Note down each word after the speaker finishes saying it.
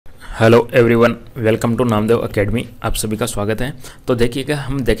Hello everyone, welcome to Namdev academy. आप सभी का स्वागत है। तो देखिएगा,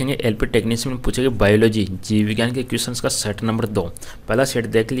 हम देखेंगे एलपी टेक्नीशियन में पूछे गए बायोलॉजी जीव विज्ञान के क्वेश्चंस का सेट नंबर 2। पहला सेट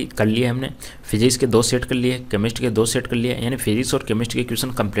कर लिया हमने, फिजिक्स के 2 सेट कर लिए, केमिस्ट्री के 2 सेट कर लिए, यानी फिजिक्स और केमिस्ट्री के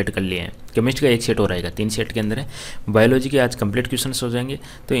क्वेश्चन कंप्लीट कर लिए हैं। केमिस्ट्री का 1 सेट हो रहेगा, 3 सेट के अंदर है। बायोलॉजी के आज कंप्लीट क्वेश्चन हो जाएंगे,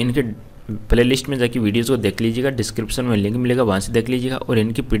 तो इनके प्ले लिस्ट में जाके वीडियोज़ को देख लीजिएगा, डिस्क्रिप्शन में लिंक मिलेगा, वहाँ से देख लीजिएगा। और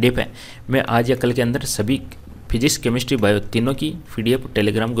इनकी PDF है, मैं आज या कल के अंदर सभी फिजिक्स केमिस्ट्री बायो तीनों की PDF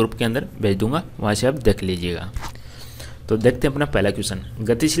टेलीग्राम ग्रुप के अंदर भेज दूंगा, वहाँ से आप देख लीजिएगा। तो देखते हैं अपना पहला क्वेश्चन।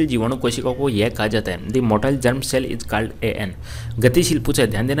 गतिशील जीवाणु कोशिकाओं को यह कहा जाता है, the motile germ cell is called AN। गतिशील पूछे,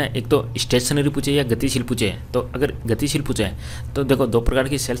 ध्यान देना, एक तो स्टेशनरी पूछे या गतिशील पूछे। तो अगर गतिशील पूछे तो देखो 2 प्रकार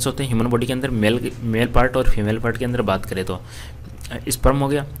की सेल्स होते हैं ह्यूमन बॉडी के अंदर, मेल पार्ट और फीमेल पार्ट के अंदर बात करें तो स्पर्म हो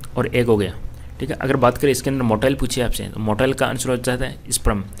गया और एग हो गया, ठीक है। अगर बात करें इसके अंदर मोटाइल पूछे आपसे, तो मोटाइल का आंसर हो जाता है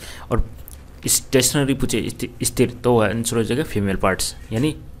स्पर्म, और स्टेशनरी पूछे स्थिर, तो आंसर हो जाएगा फीमेल पार्ट्स यानी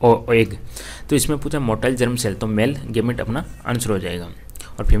एग। तो इसमें पूछा मोटाइल जर्म सेल, तो मेल गेमेट अपना आंसर हो जाएगा।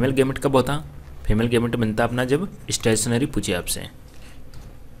 और फीमेल गेमेट कब होता? फीमेल गेमेट बनता अपना जब स्टेशनरी पूछे आपसे।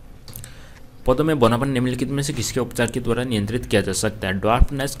 पौधों में बोनापन निम्नलिखित में से किसके उपचार के द्वारा नियंत्रित किया जा सकता है?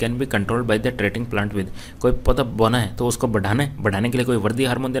 Dwarfness can be controlled by the treating plant with. कोई पौधा बोना है तो उसको बढ़ाने के लिए कोई वर्दी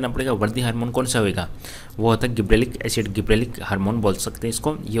हार्मोन देना पड़ेगा। वर्दी हार्मोन कौन सा होगा? वो होता है गिब्रेलिक एसिड, गिब्रेलिक हार्मोन बोल सकते हैं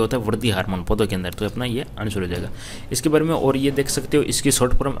इसको। ये होता है वर्दी हार्मोन पौधों के अंदर, तो अपना ये आंसर हो जाएगा। इसके बारे में और ये देख सकते हो, इसकी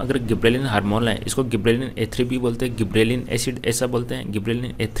शॉर्ट फॉर्म अगर गिब्रेलिन हार्मोन है, इसको गिब्रेलिन A3 भी बोलते हैं, गिब्रेलिन एसिड ऐसा बोलते हैं,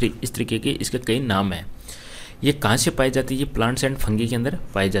 गिब्रेलिन A3, इस तरीके के इसके कई नाम है। ये कहाँ से पाए जाते हैं? ये प्लांट्स एंड फंगी के अंदर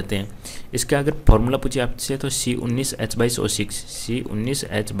पाए जाते हैं। इसका अगर फॉर्मूला पूछे आपसे तो C19H22O6,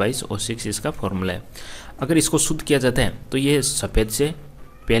 C19H22O6 इसका फॉर्मूला है। अगर इसको शुद्ध किया जाता है तो ये सफ़ेद से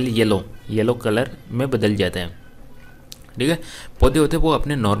पेल येलो कलर में बदल जाता है, ठीक है। पौधे होते हैं वो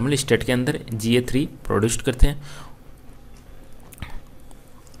अपने नॉर्मल स्टेट के अंदर GA3 प्रोड्यूस करते हैं।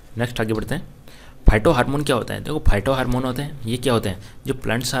 नेक्स्ट आगे बढ़ते हैं। फाइटो हार्मोन क्या होता है? देखो, फाइटो हार्मोन होते हैं, ये क्या होते हैं? जो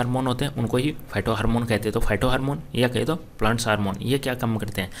प्लांट्स हार्मोन होते हैं उनको ही फाइटो हार्मोन कहते हैं। तो फाइटो हार्मोन या कहे तो प्लांट्स हार्मोन, ये क्या काम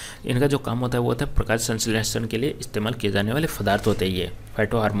करते हैं? इनका जो काम होता है वो होता है प्रकाश संश्लेषण के लिए इस्तेमाल किए जाने वाले पदार्थ होते हैं ये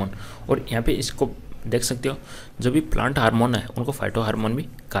फाइटो हार्मोन। और यहाँ पे इसको देख सकते हो, जो भी प्लांट हार्मोन है उनको फाइटो हार्मोन भी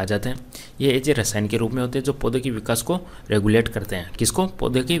कहा जाता है। ये एक रसायन के रूप में होते हैं जो पौधे के विकास को रेगुलेट करते हैं। किसको?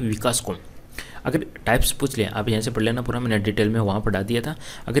 पौधे के विकास को। अगर टाइप्स पूछ लिया, आप यहाँ से पढ़ लेना पूरा, मैंने डिटेल में वहाँ पढ़ा दिया था।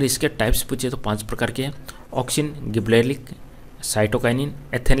 अगर इसके टाइप्स पूछे तो 5 प्रकार के हैं: ऑक्सिन, गिबरेलिक, साइटोकाइनिन,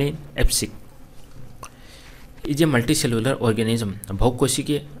 एथेनिन, एप्सिक। ये मल्टी सेलुलर ऑर्गेनिज्म,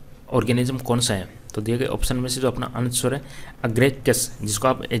 बहुकोशिकीय ऑर्गेनिज्म कौन सा है? तो दिए गए ऑप्शन में से जो अपना आंसर है अग्रेकस, जिसको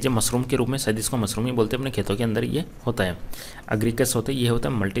आप एज ए मशरूम के रूप में, शायद इसको मशरूम ही बोलते हैं, अपने खेतों के अंदर ये होता है, अग्रेकस होता है। ये होता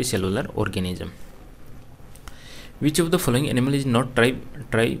है multi cellular organism. Which of the following animal is not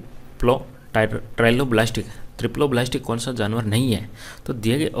ट्राइलोब्लास्टिक? Triploblastic कौन सा जानवर नहीं है? तो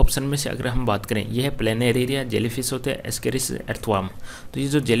दिए गए ऑप्शन में से अगर हम बात करें, ये है प्लेनेरिया, जेलीफिश होते हैं, एस्केरिस, एर्थवर्म। तो ये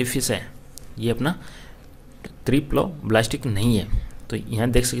जो जेलीफिश है ये अपना ट्रिप्लोब्लास्टिक नहीं है। तो यहाँ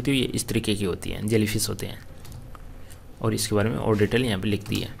देख सकते हो ये इस तरीके की होती है, जेलीफिश होते हैं। और इसके बारे में और डिटेल यहाँ पे लिख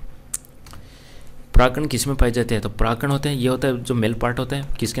दी है। परागकण किस में पाए जाते हैं? तो परागकण होते हैं, ये होता है जो मेल पार्ट होता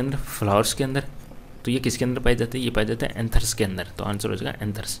है किसके अंदर? फ्लावर्स के अंदर। तो ये किसके अंदर पाए जाते हैं? ये पाए जाते हैं एंथर्स के अंदर। तो आंसर हो जाएगा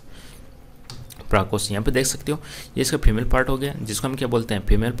एंथर्स, प्राकोस। यहाँ पे देख सकते हो ये इसका फीमेल पार्ट हो गया, जिसको हम क्या बोलते हैं?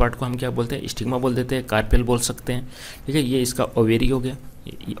 फीमेल पार्ट को हम क्या बोलते हैं? स्टिग्मा बोल देते हैं, कार्पेल बोल सकते हैं, ठीक है। ये इसका ओवेरी हो गया,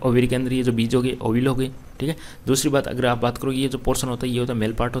 ओवेरी के अंदर ये जो बीज हो गए ओविल हो गए, ठीक है। दूसरी बात, अगर आप बात करोगे, ये जो पोर्शन होता है ये होता है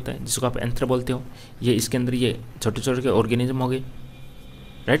मेल पार्ट होता है, जिसको आप एंथ्र बोलते हो। ये इसके अंदर ये छोटे छोटे ऑर्गेनिज्म हो गए,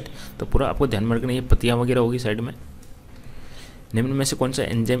 राइट। तो पूरा आपको ध्यान में रखना, ये पत्तियाँ वगैरह होगी साइड में। निम्न में से कौन सा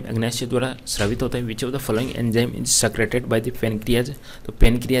एंजाइम एग्नेशिया द्वारा स्रावित होता है? Which of the following enzyme is secreted by the pancreas? तो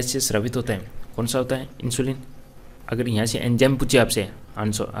पेनक्रियाज से स्रावित होता है, कौन सा होता है? इंसुलिन। अगर यहाँ से एंजाइम पूछे आपसे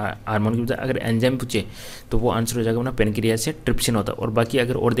आंसर हार्मोन की बजाय, अगर एंजाइम पूछे तो वो आंसर हो जाएगा अपना पेनक्रियाज से ट्रिप्सिन होता है। और बाकी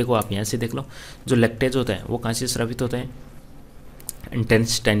अगर और देखो, आप यहाँ से देख लो, जो लैक्टेज होता है वो कहाँ से स्रावित होता है?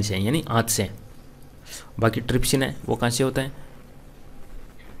 इंटेस्टाइन से, यानी आंत से। बाकी ट्रिप्सिन है वो कहाँ से होता है?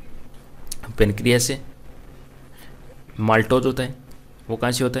 पेनक्रियाज से। माल्टोज होता है वो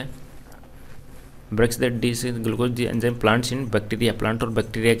कहाँ से होता है? Breaks that D glucose the enzyme plants in bacteria, plant और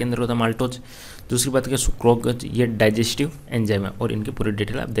बैक्टीरिया के अंदर होता है माल्टोज। दूसरी बात है सुक्रोज, ये डाइजेस्टिव एंजाइम है, और इनकी पूरी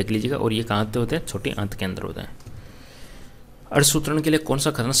डिटेल आप देख लीजिएगा। और ये कहाँ पे होते हैं? छोटी आंत के अंदर होता है। अर्धसूत्रण के लिए कौन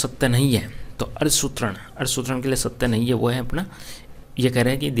सा कथन सत्य नहीं है? तो अर्धसूत्रण के लिए सत्य नहीं है वो है अपना, ये कह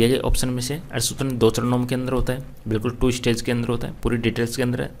रहे हैं कि दिए गए ऑप्शन में से अर्धसूत्रण 2 चरणों के अंदर होता है, बिल्कुल 2 स्टेज के अंदर होता है, पूरी डिटेल्स के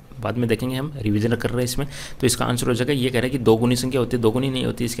अंदर है। बाद में देखेंगे, हम रिवीजन कर रहे हैं इसमें। तो इसका आंसर हो जाएगा, ये कह रहा है कि 2 गुनी संख्या होती है, 2 गुनी नहीं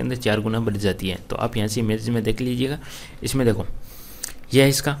होती, इसके अंदर 4 गुना बढ़ जाती है। तो आप यहाँ से इमेज में देख लीजिएगा। इसमें देखो यह है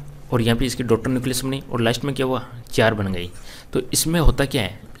इसका, और यहाँ पे इसकी डॉटर न्यूक्लियस बनी, और लास्ट में क्या हुआ? 4 बन गई। तो इसमें होता क्या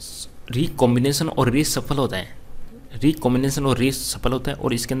है? रिकॉम्बिनेशन और रीसफल होता है, रिकॉम्बिनेशन और रीसफल होता है।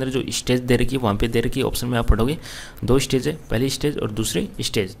 और इसके अंदर जो स्टेज दे रखी है वहाँ पे दे रखी है ऑप्शन में आप पढ़ोगे 2 स्टेज है, पहली स्टेज और दूसरी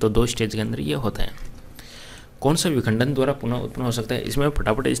स्टेज, तो 2 स्टेज के अंदर ये होता है। कौन सा विखंडन द्वारा पुनः उत्पन्न हो सकता है, इसमें मैं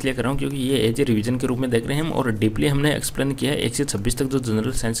फटाफट इसलिए कर रहा हूँ क्योंकि ये एज ए रिवीजन के रूप में देख रहे हैं हम, और डीपली हमने एक्सप्लेन किया है 1 से 26 तक जो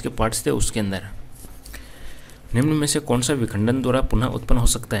जनरल साइंस के पार्ट्स थे उसके अंदर। निम्न में से कौन सा विखंडन द्वारा पुनः उत्पन्न हो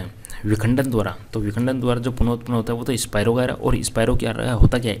सकता है, विखंडन द्वारा, तो विखंडन द्वारा जो पुनः उत्पन्न होता है वो तो स्पायरो वगैरह, और स्पायरो क्या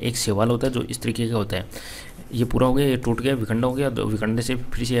होता क्या है, एक शैवाल होता है जो इस तरीके का होता है, ये पूरा हो गया, ये टूट गया, विखंड हो गया, तो विखंड से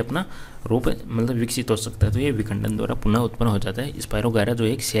फिर से अपना रूप मतलब विकसित हो सकता है, तो ये विखंडन द्वारा पुनः उत्पन्न हो जाता है। स्पायरो वगैरह जो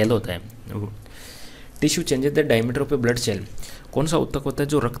एक सेल होता है। Tissue changes the diameter of A blood cell, कौन सा ऊतक होता है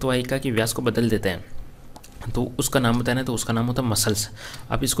जो रक्तवाहिका की व्यास को बदल देता है, तो उसका नाम बताना है, तो उसका नाम होता है मसल्स।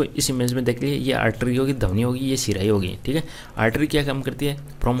 आप इसको इस इमेज में देख लीजिए, ये आर्टरी होगी, ध्वनि होगी, ये सिराई होगी, ठीक है। आर्टरी क्या काम करती है,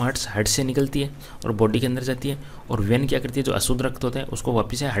 फ्रॉम हार्ट से निकलती है और बॉडी के अंदर जाती है, और वेन क्या करती है, जो अशुद्ध रक्त होता है उसको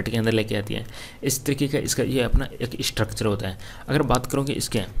वापस से हार्ट के अंदर लेके आती है। इस तरीके का इसका ये अपना एक स्ट्रक्चर होता है। अगर बात करोगे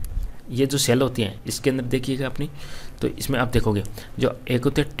इसके ये जो सेल होती हैं इसके अंदर देखिएगा अपनी, तो इसमें आप देखोगे जो एक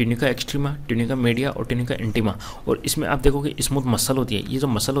होता है ट्यूनिका एक्सट्रीमा, ट्यूनिका मीडिया और ट्यूनिका इंटीमा, और इसमें आप देखोगे स्मूथ मसल होती है। ये जो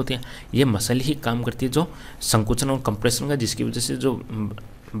मसल होती है ये मसल ही काम करती है जो संकुचन और कंप्रेशन का, जिसकी वजह से जो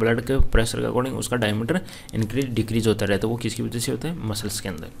ब्लड के प्रेशर के अकॉर्डिंग उसका डायमीटर इंक्रीज डिक्रीज होता रहता है, वो किसकी वजह से होता है, मसल्स के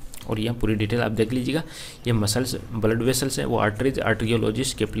अंदर। और यहाँ पूरी डिटेल आप देख लीजिएगा, ये मसल्स ब्लड वेसल्स है, वो आर्टरीज,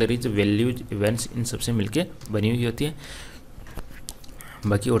 आर्टरियोलॉजिस, कैपिलरीज, वेल्यूज, वेंस, इन सबसे मिलकर बनी हुई होती है।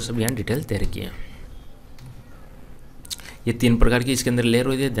 बाकी और सब यहाँ डिटेल दे रखी है। ये 3 प्रकार की इसके अंदर लेयर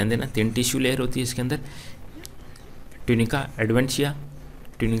होती है, ध्यान देना, 3 टिश्यू लेयर होती है इसके अंदर, ट्यूनिका एडवेंशिया,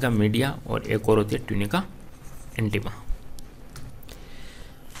 ट्यूनिका मीडिया और एक और होती है ट्यूनिका इंटीमा।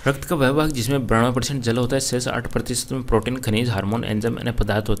 रक्त का वह भाग जिसमें 92% जल होता है, शेष 8% में प्रोटीन, खनिज, हार्मोन, एंजाइम अन्य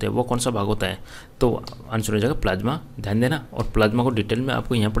पदार्थ होते हैं, वो कौन सा भाग होता है, तो आंसर हो जाएगा प्लाज्मा। ध्यान देना, और प्लाज्मा को डिटेल में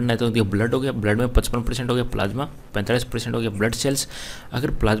आपको यहाँ पढ़ना है, तो ब्लड हो गया, ब्लड में 55% हो गया प्लाज्मा, 45% हो गया ब्लड सेल्स।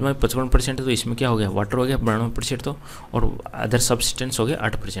 अगर प्लाज्मा में 55% है तो इसमें क्या हो गया, वाटर हो गया 92%, तो और अदर सब्सटेंस हो गया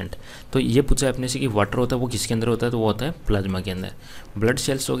 8%। तो ये पूछा है अपने से कि वाटर होता है वो किसके अंदर होता है, तो वो होता है प्लाज्मा के अंदर। ब्लड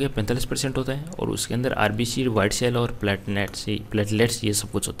सेल्स हो गया 45% होता है, और उसके अंदर RBC, वाइट सेल और प्लेटलेट्स ये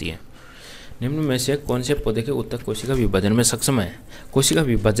सब कुछ होती है। निम्न में से कौन से पौधे के ऊतक कोशिका विभाजन में सक्षम है, कोशिका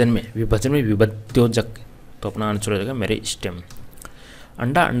विभाजन में विभेद्योजक, तो अपना आंसर हो जाएगा मेरे स्टेम।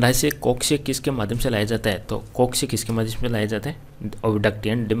 अंडा से कोक से किसके माध्यम से लाया जाता है, तो कोक से किसके माध्यम से लाया जाता है,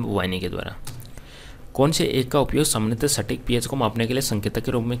 ओविडक्टियन डिम्ब वाहिनी के द्वारा। कौन से एक का उपयोग सामान्यतः सटीक पीएच को मापने के लिए संकेतक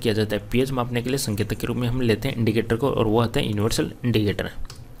के रूप में किया जाता है, पीएच मापने के लिए संकेतक के रूप में हम लेते हैं इंडिकेटर को, और वो आता है यूनिवर्सल इंडिकेटर।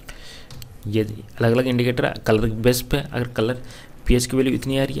 ये अलग अलग इंडिकेटर कलर बेस पे, अगर कलर पीएच की वैल्यू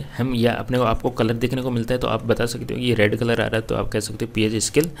इतनी आ रही है, हम या अपने को आपको कलर देखने को मिलता है तो आप बता सकते हो ये रेड कलर आ रहा है, तो आप कह सकते हो पीएच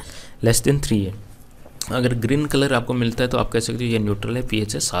स्केल <3 है। अगर ग्रीन कलर आपको मिलता है तो आप कह सकते हो ये न्यूट्रल है,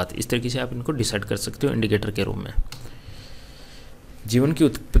 पीएच है 7। इस तरीके से आप इनको डिसाइड कर सकते हो इंडिकेटर के रूप में। जीवन की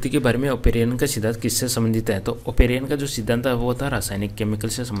उत्पत्ति के बारे में ओपेरियन का सिद्धांत किससे संबंधित है, तो ओपेरियन का जो सिद्धांत है वो था रासायनिक केमिकल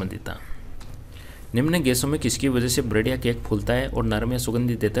से संबंधित था। निम्न गैसों में किसकी वजह से ब्रेड या केक फूलता है और नरम या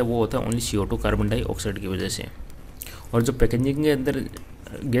सुगंधित देता है, वो होता है ओनली CO2 कार्बन डाइऑक्साइड की वजह से। और जो पैकेजिंग के अंदर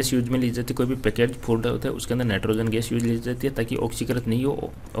गैस यूज में ली जाती है, कोई भी पैकेज फूड होता है उसके अंदर नाइट्रोजन गैस यूज ली जाती है ताकि ऑक्सीकृत नहीं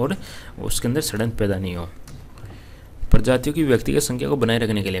हो और उसके अंदर सड़न पैदा नहीं हो। प्रजातियों की व्यक्तिगत संख्या को बनाए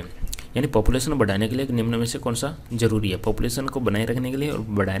रखने के लिए, यानी पॉपुलेशन बढ़ाने के लिए निम्न में से कौन सा जरूरी है, पॉपुलेशन को बनाए रखने के लिए और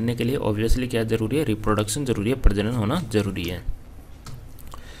बढ़ाने के लिए ऑब्वियसली क्या जरूरी है, रिप्रोडक्शन जरूरी है, प्रजनन होना जरूरी है।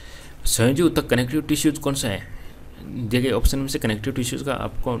 संयोजी ऊतक कनेक्टिव टिश्यूज कौन सा है, दिए गए ऑप्शन में से कनेक्टिव टिश्यूज़ का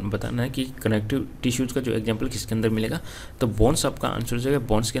आपको बताना है कि कनेक्टिव टिश्यूज़ का जो एग्जांपल किसके अंदर मिलेगा, तो बोन्स आपका आंसर हो जाएगा।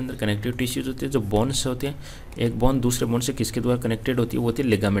 बोन्स के अंदर कनेक्टिव टिश्यूज़ होती है, जो बोन्स होती है, एक बोन दूसरे बोन से किसके द्वारा कनेक्टेड होती है, वो होती है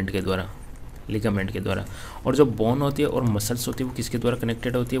लिगामेंट के द्वारा। और जो बोन होती है और मसल्स होती है वो किसके द्वारा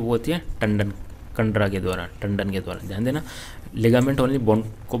कनेक्टेड होती है, वो होती है टंडन के द्वारा। ध्यान देना, लिगामेंट ओनली बोन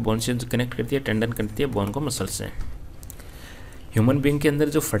को बोन से कनेक्ट करती है, टंडन करती है बोन को मसल से। ह्यूमन बींग के अंदर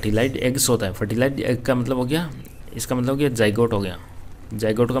जो फर्टिलाइज्ड एग्स होता है, फर्टिलाइज्ड एग का मतलब हो गया, इसका मतलब कि जाइगोट हो गया।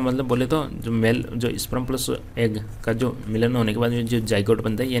 जाइगोट का मतलब बोले तो जो मेल जो स्पर्म प्लस एग का जो मिलन होने के बाद जो जाइगोट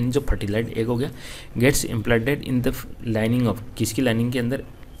बनता है, यानी जो फर्टिलाइज्ड एग हो गया, gets implanted in the lining of, किसकी लाइनिंग के अंदर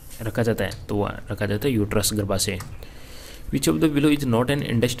रखा जाता है, तो वह रखा जाता है यूट्रस, गर्भाशय। Which of the below is not an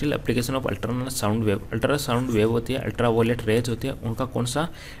industrial application of ultrasound wave, ultrasound wave होती है, अल्ट्रावायलेट रेज होती है, उनका कौन सा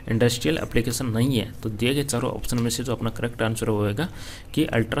इंडस्ट्रियल एप्लीकेशन नहीं है, तो दिए गए चारों ऑप्शन में से जो अपना करेक्ट आंसर होगा कि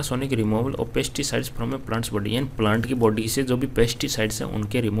ultrasonic removal of pesticides from A plants body, यानी प्लांट की बॉडी से जो भी पेस्टिसाइड्स हैं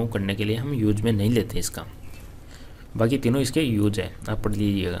उनके रिमूव करने के लिए हम यूज में नहीं लेते इसका। बाकी तीनों इसके यूज है, आप पढ़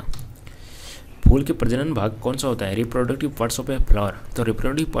लीजिएगा। फूल के प्रजनन भाग कौन सा होता है? Reproductive parts of a flower. तो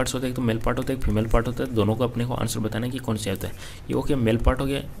रिप्रोडक्टिव पार्ट्स होता है, एक तो मेल पार्ट होता है, एक फीमेल पार्ट होता है। दोनों को अपने को आंसर बताना है कि कौन सा होता है। ये हो गया मेल पार्ट हो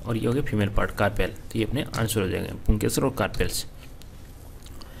गया और ये हो गया फीमेल पार्ट, कार्पेल। तो ये अपने आंसर हो जाएंगे, पुंकेसर और कार्पेल्स।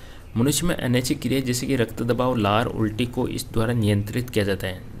 मनुष्य में अनैच्छिक क्रिया जैसे कि रक्त दबाव, लार, उल्टी को इस द्वारा नियंत्रित किया जाता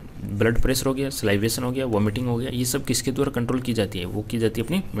है। ब्लड प्रेशर हो गया, सलाइवेशन हो गया, वॉमिटिंग हो गया, ये सब किसके द्वारा कंट्रोल की जाती है? वो की जाती है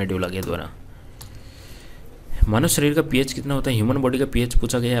अपनी मेडुला के द्वारा। मानव शरीर का पीएच कितना होता है? ह्यूमन बॉडी का पीएच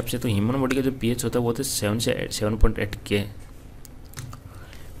पूछा गया है आपसे, तो ह्यूमन बॉडी का जो पीएच होता है वो होता है 7 से 7.8 के।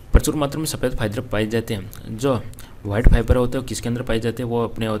 प्रचुर मात्रा में सफ़ेद फाइबर पाए जाते हैं। जो व्हाइट फाइबर होते हैं वो किसके अंदर पाए जाते हैं? वो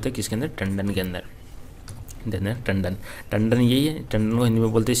अपने होते हैं किसके अंदर? टंडन के अंदर। देना टंडन, टंडन यही है, टंडन को हिंदी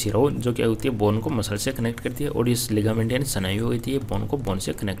में बोलते हैं सिरो, जो क्या होती है बोन को मसल से कनेक्ट करती है, और इस लिगामेंट यानी स्नायु होती है बोन को बोन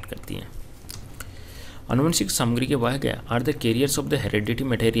से कनेक्ट करती है। आनुवंशिक सामग्री के वाहक है are the carriers of the heredity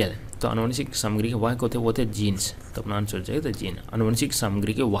material. तो आनुवंशिक सामग्री के वाहक होते हैं वो होते हैं जीन्स। तो अपना आंसर हो जाएगा तो जीन। आनुवंशिक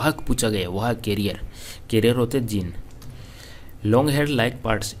सामग्री के वाहक पूछा गया है, वाहक कैरियर होते हैं gene. Long hair like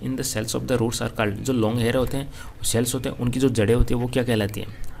parts in the sales of the roots are called. जो लॉन्ग हेयर होते हैं, सेल्स होते हैं, उनकी जो जड़ें होती है वो क्या कहलाती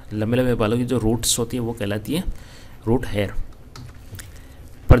है? लंबे लंबे बालों की जो रूट्स होती है वो कहलाती है रूट हेयर।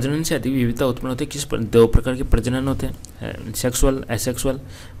 प्रजनन से अधिक विविधता उत्पन्न होती है। किस दो प्रकार के प्रजनन होते हैं? Sexual, asexual.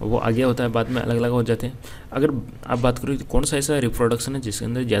 वो आगे होता है, बाद में अलग अलग हो जाते हैं। अगर आप बात करो तो कौन सा ऐसा रिप्रोडक्शन है जिसके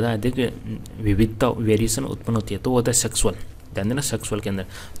अंदर ज़्यादा अधिक विविधता, वेरिएशन उत्पन्न होती है? तो वो होता है सेक्सुअल। ध्यान देना, सेक्सुअल के अंदर।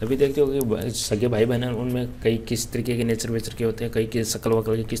 तभी देखते हो कि सगे भाई बहन हैं, उनमें कई किस तरीके के नेचर वेचर के होते हैं, कई के शकल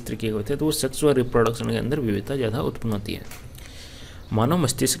वकल के किस तरीके के होते हैं, तो वो सेक्सुअल रिप्रोडक्शन के अंदर विविधता ज़्यादा उत्पन्न होती है। मानव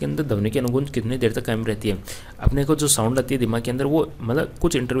मस्तिष्क के अंदर ध्वनि की अनुगूंज कितनी देर तक कायम रहती है? अपने को जो साउंड आती है दिमाग के अंदर, वो मतलब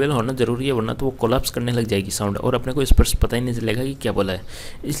कुछ इंटरवल होना जरूरी है, वरना तो वो कोलैप्स करने लग जाएगी साउंड, और अपने को स्पर्श पता ही नहीं चलेगा कि क्या बोला है।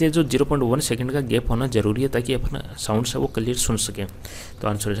 इसलिए जो 0.1 सेकंड का गैप होना जरूरी है ताकि अपना साउंड से वो क्लियर सुन सके। तो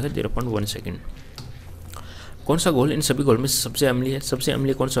आंसर हो जाएगा 0.1 सेकंड। कौन सा घोल इन सभी घोल में सबसे अम्लीय है? सबसे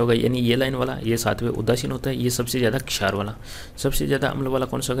अम्लीय कौन सा होगा? यानी ये लाइन वाला, ये साथ में उदासीन होता है, ये सबसे ज़्यादा क्षार वाला। सबसे ज़्यादा अम्ल वाला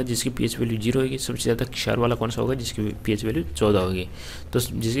कौन सा होगा? जिसकी पीएच वैल्यू 0 होगी। सबसे ज़्यादा क्षार वाला कौन सा होगा? जिसकी पीएच वैल्यू 14 होगी। तो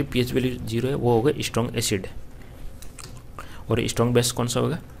जिसकी पीएच वैल्यू 0 है वो होगा स्ट्रॉन्ग एसिड, और स्ट्रॉन्ग बेस कौन सा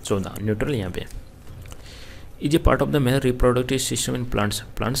होगा? 14। न्यूट्रल यहाँ पे। Is a part of the male reproductive system in plants.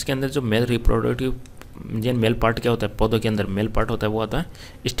 Plants के अंदर जो मेल रिप्रोडक्टिव यानी मेल पार्ट क्या होता है? पौधों के अंदर मेल पार्ट होता है वो होता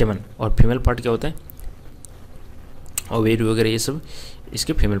है स्टेमन, और फीमेल पार्ट क्या होता है? ओवेरी वगैरह ये सब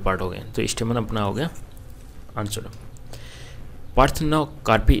इसके फीमेल पार्ट हो गए। तो स्टेमन अपना हो गया answer.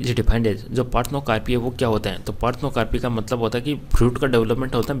 Parthenocarpy is defined as. जो पार्थेनोकार्पी है वो क्या होता है? तो पार्थेनोकार्पी का मतलब होता है कि फ्रूट का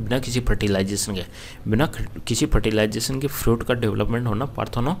डेवलपमेंट होता है बिना किसी फर्टिलाइजेशन के। बिना किसी फर्टिलाइजेशन के फ्रूट का डेवलपमेंट होना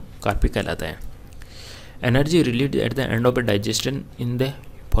पार्थेनोकार्पी कहलाता है। Energy release at the end of A digestion in the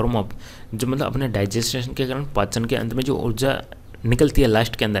form of. जो मतलब अपने डाइजेशन के कारण पाचन के अंत में जो ऊर्जा निकलती है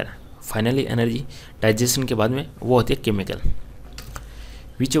लास्ट के अंदर, फाइनली एनर्जी डाइजेशन के बाद में, वो होती है chemical.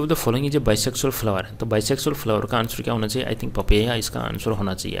 Which of the following is a bisexual flower. तो बाइसेक्सुअल फ्लावर का आंसर क्या होना चाहिए? आई थिंक पपैया इसका आंसर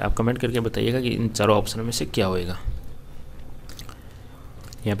होना चाहिए। आप कमेंट करके बताइएगा कि इन चारों ऑप्शन में से क्या होएगा।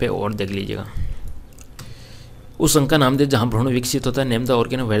 यहाँ पे और देख लीजिएगा। उस अंग का नाम दे जहाँ भ्रूण विकसित होता है। Name the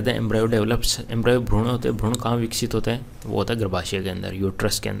organ where the embryo develops. Embryo भ्रूण होते हैं, भ्रूण कहाँ विकसित होता है? वो होता है गर्भाशय के अंदर,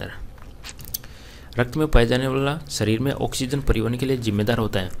 यूट्रस के अंदर। रक्त में पाया जाने वाला शरीर में ऑक्सीजन परिवहन के लिए जिम्मेदार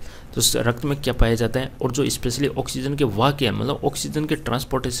होता है। तो रक्त में क्या पाया जाता है, और जो स्पेशली ऑक्सीजन के वाहक है, मतलब ऑक्सीजन के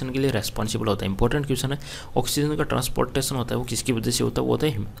ट्रांसपोर्टेशन के लिए रेस्पॉन्सिबल होता है। इंपॉर्टेंट क्वेश्चन है। ऑक्सीजन का ट्रांसपोर्टेशन होता है वो किसकी वजह से होता है? वो होता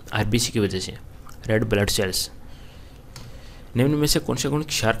है आरबीसी की वजह से, रेड ब्लड सेल्स। निम्न में से कौन सा गुण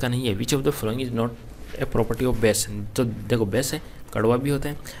क्षार का नहीं है? Which of the following is not a property of base. तो देखो बेस है, कड़वा भी होता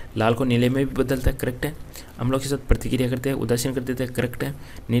है, लाल को नीले में भी बदलता है, करेक्ट है। अम्लों के साथ प्रतिक्रिया करते हैं, उदासीन कर देते हैं, करेक्ट है।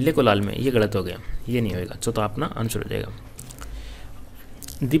 नीले को लाल में, ये गलत हो गया, ये नहीं होगा। तो अपना आंसर हो जाएगा।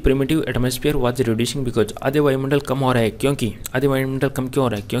 The primitive atmosphere was reducing because. आधे वायुमंडल कम हो रहा है क्योंकि। आधे वायुमंडल कम क्यों हो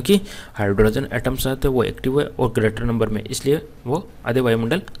रहा है? क्योंकि हाइड्रोजन एटम्स आते हैं वो एक्टिव है और ग्रेटर नंबर में, इसलिए वो आधे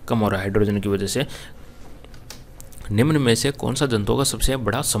वायुमंडल कम हो रहा है हाइड्रोजन की वजह से। निम्न में से कौन सा जंतुओं का सबसे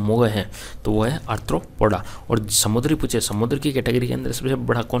बड़ा समूह है? तो वो है आर्थ्रोपोडा। और समुद्री पूछे, समुद्र की कैटेगरी के अंदर सबसे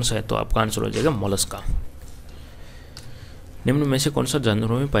बड़ा कौन सा है? तो आपका आंसर हो जाएगा मोलस्का। निम्न में से कौन सा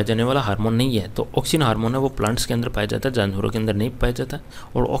जानवरों में पाया जाने वाला हार्मोन नहीं है? तो ऑक्सीजन हार्मोन है वो प्लांट्स के अंदर पाया जाता है, जानवरों के अंदर नहीं पाया जाता।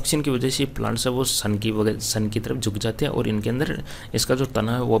 और ऑक्सीजन की वजह से प्लांट्स है वो सन की तरफ झुक जाते हैं, और इनके अंदर इसका जो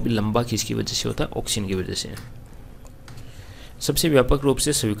तना है वो भी लंबा किसकी वजह से होता है? ऑक्सीजन की वजह से। सबसे व्यापक रूप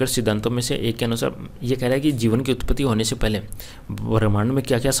से स्वीकृत सिद्धांतों में से एक के अनुसार ये कह रहा है कि जीवन की उत्पत्ति होने से पहले ब्रह्मांड में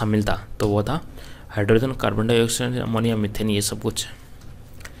क्या क्या शामिल था? तो वो था hydrogen, carbon dioxide, ammonia, methane, ये सब कुछ।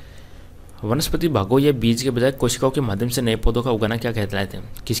 वनस्पति भागों या बीज के बजाय कोशिकाओं के माध्यम से नए पौधों का उगाना क्या कहलाते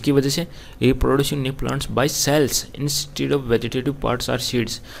हैं? किसकी वजह से? Reproducing new plants by sales instead of vegetative parts are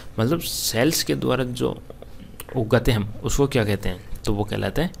seeds. मतलब सेल्स के द्वारा जो उगाते हैं हम उसको क्या कहते हैं? तो वो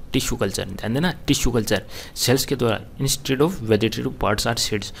कहलाता है टिश्यू कल्चर। ध्यान देना, टिश्यू कल्चर। सेल्स के द्वारा instead of vegetative parts are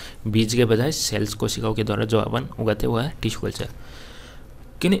seeds, बीज के बजाय सेल्स कोशिकाओं के द्वारा जो अपन उगाते हैं वो है टिश्यू कल्चर।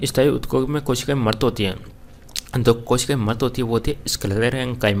 किन स्थायी उत्कों में कोशिकाएं मृत होती हैं? तो कोशिकाएं मृत होती है वो होती है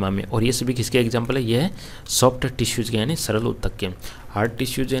स्क्लेरेंकाइमा में, और ये सभी किसके एग्जाम्पल है? ये है सॉफ्ट टिश्यूज के यानी सरल ऊतक के। हार्ड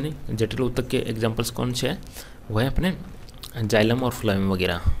टिश्यूज यानी जटिल ऊतक के एग्जाम्पल्स कौन से हैं? वो है अपने जाइलम और फ्लोएम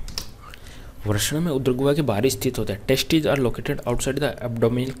वगैरह। वृषण में उदरगुहा के बाहरी स्थित होते हैं। Testes are located outside the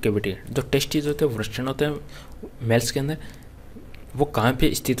abdominal cavity. जो टेस्टिज होते हैं, वृषण होते हैं मेल्स के अंदर, वो कहाँ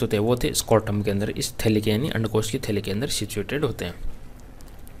पे स्थित होते हैं? वो होते हैं स्कॉटम के अंदर, इस थैली के यानी अंडकोश की थैली के अंदर सिचुएटेड होते हैं।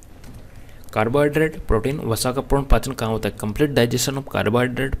 कार्बोहाइड्रेट, प्रोटीन, वसा का पूर्ण पाचन कहाँ होता है? Complete digestion of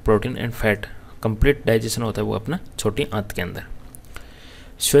carbohydrate, protein and fat, complete digestion होता है वो अपना छोटी आंत के अंदर।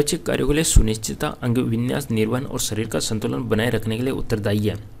 स्वैच्छिक कार्यों के लिए सुनिश्चितता, अंग विन्यास, निर्वहन और शरीर का संतुलन बनाए रखने के लिए उत्तरदायी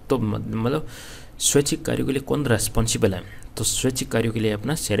है। तो मतलब स्वैच्छिक कार्यों के लिए कौन रेस्पॉन्सिबल है? तो स्वैच्छिक कार्यों के लिए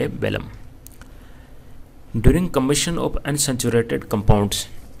अपना cerebellum. During combustion of unsaturated compounds,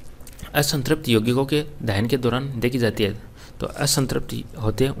 असंतृप्त यौगिकों के दहन के दौरान देखी जाती है। तो असंतृप्त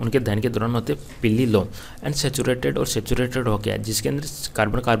होते हैं उनके दहन के दौरान होते हैं पीली लो। अनसैचुरेटेड और सैचुरेटेड हो गया, जिसके अंदर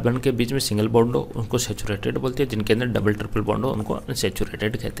कार्बन कार्बन के बीच में सिंगल बॉन्ड हो उनको सैचुरेटेड बोलते हैं, जिनके अंदर डबल ट्रिपल बॉन्ड हो उनको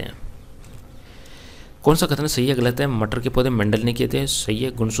अनसैचुरेटेड कहते हैं। कौन सा कथन सही है गलत है? मटर के पौधे मेंडल ने किए थे, सही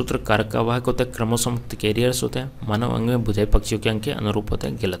है। गुणसूत्र कारक का वाहक होता है, क्रोमोसोम कैरियर्स होते हैं, मानव अंग में बुझाई पक्षियों के अंग के अनुरूप होता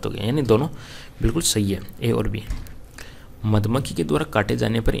है, गलत हो गया। यानी दोनों बिल्कुल सही है, ए और बी। मधुमक्खी के द्वारा काटे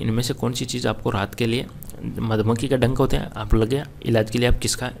जाने पर इनमें से कौन सी चीज़ आपको राहत के लिए? मधुमक्खी का डंक होता है, आप लगे इलाज के लिए आप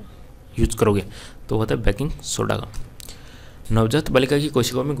किसका यूज करोगे? तो होता है बेकिंग सोडा का। नवजात बालिका की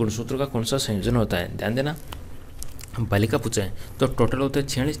कोशिकाओं में गुणसूत्र का कौन सा संयोजन होता है? ध्यान देना, बालिका पूछा है तो टोटल होता है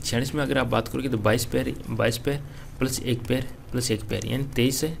 46 में अगर आप बात करोगे तो 22 पैर प्लस एक पैर यानी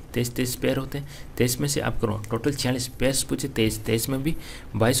 23 है, 23 पैर होते हैं। 23 में से आप करो टोटल 46 पैर पूछे, 23 में भी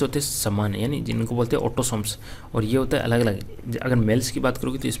 22 होते समान है, यानी जिनको बोलते हैं ऑटोसोम्स, और ये होता है अलग अलग। अगर मेल्स की बात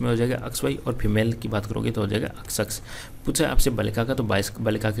करोगे तो इसमें हो जाएगा अक्स वाई, और फीमेल की बात करोगे तो हो जाएगा अक्स एक्स। पूछा है आपसे बालिका का तो 22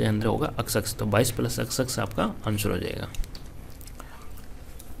 बालिका के अंदर होगा अक्स एक्स, तो 22 प्लस अक्स एक्स आपका आंसर हो जाएगा।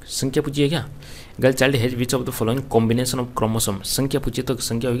 संख्या पूछिए क्या? Girl child has which of the following combination of chromosome. संख्या पूछिए तो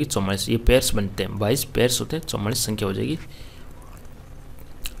संख्या होगी 44। ये पेयर्स बनते हैं, 22 पेयर्स होते हैं, 44 संख्या हो जाएगी।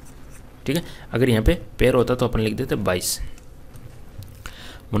 ठीक है, अगर यहाँ पे पेयर होता तो अपन लिख देते 22।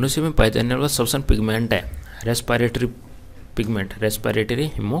 मनुष्य में पाए जाने वाला सबसे पिगमेंट है रेस्पिरेटरी पिगमेंट, रेस्पिरेटरी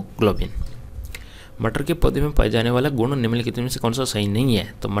हीमोग्लोबिन। मटर के पौधे में पाए जाने वाला गुण निम्नलिखित में से कौन सा सही नहीं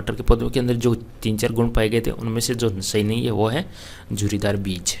है? तो मटर के पौधे के अंदर जो 3-4 गुण पाए गए थे उनमें से जो सही नहीं है वो है झुर्रीदार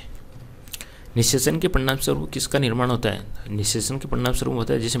बीज। निषेचन के परिणाम स्वरूप किसका निर्माण होता है? निषेचन के परिणाम स्वरूप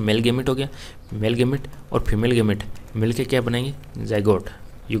होता है जैसे मेल गेमिट हो गया, मेल गेमिट और फीमेल गेमिट मिलके क्या बनाएंगे? जाइगोट,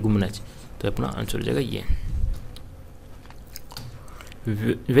 युग्मनज। तो अपना आंसर हो जाएगा ये।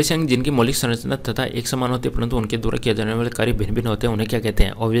 वैसे अंग जिनकी मौलिक संरचना तथा एक समान होती है परंतु उनके द्वारा किया जाने वाले कार्य भिन्न भिन्न होते हैं उन्हें क्या कहते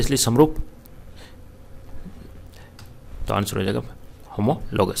हैं? ऑब्वियसली समरूप। तो आंसर हो जाएगा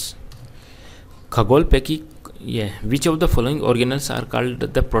होमोलोगस। खगोल पैकी ये which of the following organelles are called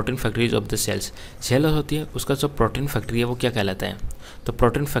the protein factories of the sales. Cell होती है उसका जो प्रोटीन फैक्ट्री है वो क्या कहलाता है? तो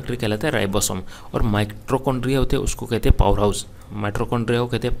प्रोटीन फैक्ट्री कहलाता है राइबोसोम। और माइटोकॉन्ड्रिया होते हैं उसको कहते हैं पावर हाउस। माइटोकॉन्ड्रिया को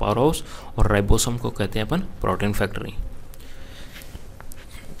कहते हैं पावर हाउस और राइबोसोम को कहते हैं अपन प्रोटीन फैक्ट्री।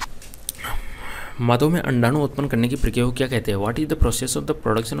 मादों में अंडाणु उत्पन्न करने की प्रक्रिया को क्या कहते हैं? What is the process of the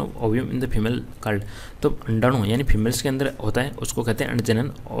production of ovum in the female called. तो अंडाणु यानी फीमेल्स के अंदर होता है उसको कहते हैं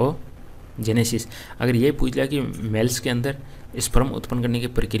अंडजनन और जेनेसिस। अगर ये पूछ लिया कि मेल्स के अंदर स्पर्म उत्पन्न करने की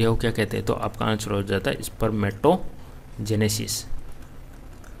प्रक्रिया को क्या कहते हैं तो आपका आंसर हो जाता है स्पर्मेटोजेनेसिस।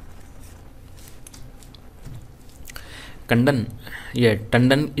 कंडन, ये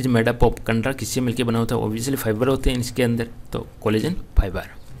Tandon is made up of, कंडरा किससे मिलकर बना होता है? ऑब्वियसली फाइबर होते हैं इसके अंदर, तो कोलेजन फाइबर।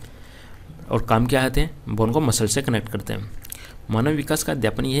 और काम क्या आते हैं? बोन को मसल से कनेक्ट करते हैं। मानव विकास का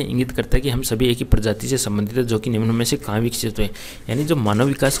अध्यापन यह इंगित करता है कि हम सभी एक ही प्रजाति से संबंधित है जो कि निम्न में से कहाँ विकसित हुए। यानी जो मानव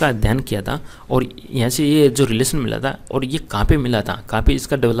विकास का अध्ययन किया था और यहाँ से ये जो रिलेशन मिला था और ये कहाँ पे मिला था, कहाँ पे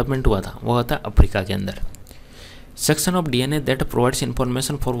इसका डेवलपमेंट हुआ था, वो था अफ्रीका के अंदर। Section of DNA that provides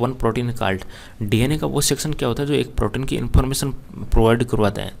information for one protein called. DNA का वो सेक्शन क्या होता है जो एक प्रोटीन की इन्फॉर्मेशन प्रोवाइड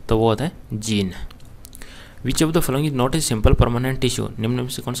करवाता है, तो वो होता है gene. Which of the following is not a simple permanent tissue. निम्न में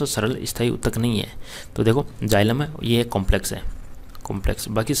से कौन सा सरल स्थायी ऊतक नहीं है? तो देखो जाइलम है, ये कॉम्प्लेक्स है, कॉम्प्लेक्स,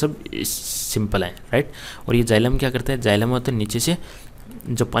 बाकी सब सिंपल है, राइट। और ये जाइलम क्या करता है? जाइलम होता है नीचे से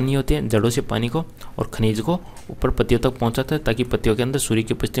जो पानी होती है जड़ों से पानी को और खनिज को ऊपर पत्तियों तक पहुंचाता है ताकि पत्तियों के अंदर सूर्य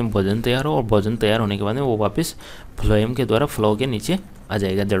की उपस्थिति में भोजन तैयार हो, और भोजन तैयार होने के बाद में वो वापस फ्लोएम के द्वारा फ्लो के नीचे आ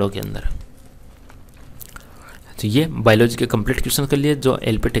जाएगा जड़ों के अंदर। तो ये बायोलॉजी के कंप्लीट क्वेश्चन कर लिए जो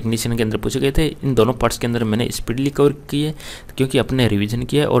एलपी टेक्नीशियन के अंदर पूछे गए थे। इन दोनों पार्ट्स के अंदर मैंने स्पीडली कवर किए क्योंकि अपने रिवीजन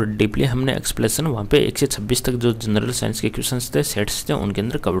किया और डीपली हमने एक्सप्लेनेशन वहाँ पे 1 से 26 तक जो जनरल साइंस के क्वेश्चंस थे, सेट्स थे, उनके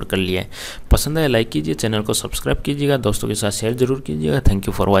अंदर कवर कर लिया है। पसंद आया लाइक कीजिए, चैनल को सब्सक्राइब कीजिएगा, दोस्तों के साथ शेयर जरूर कीजिएगा। Thank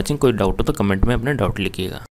you for watching. कोई डाउट हो तो कमेंट में अपने डाउट लिखिएगा।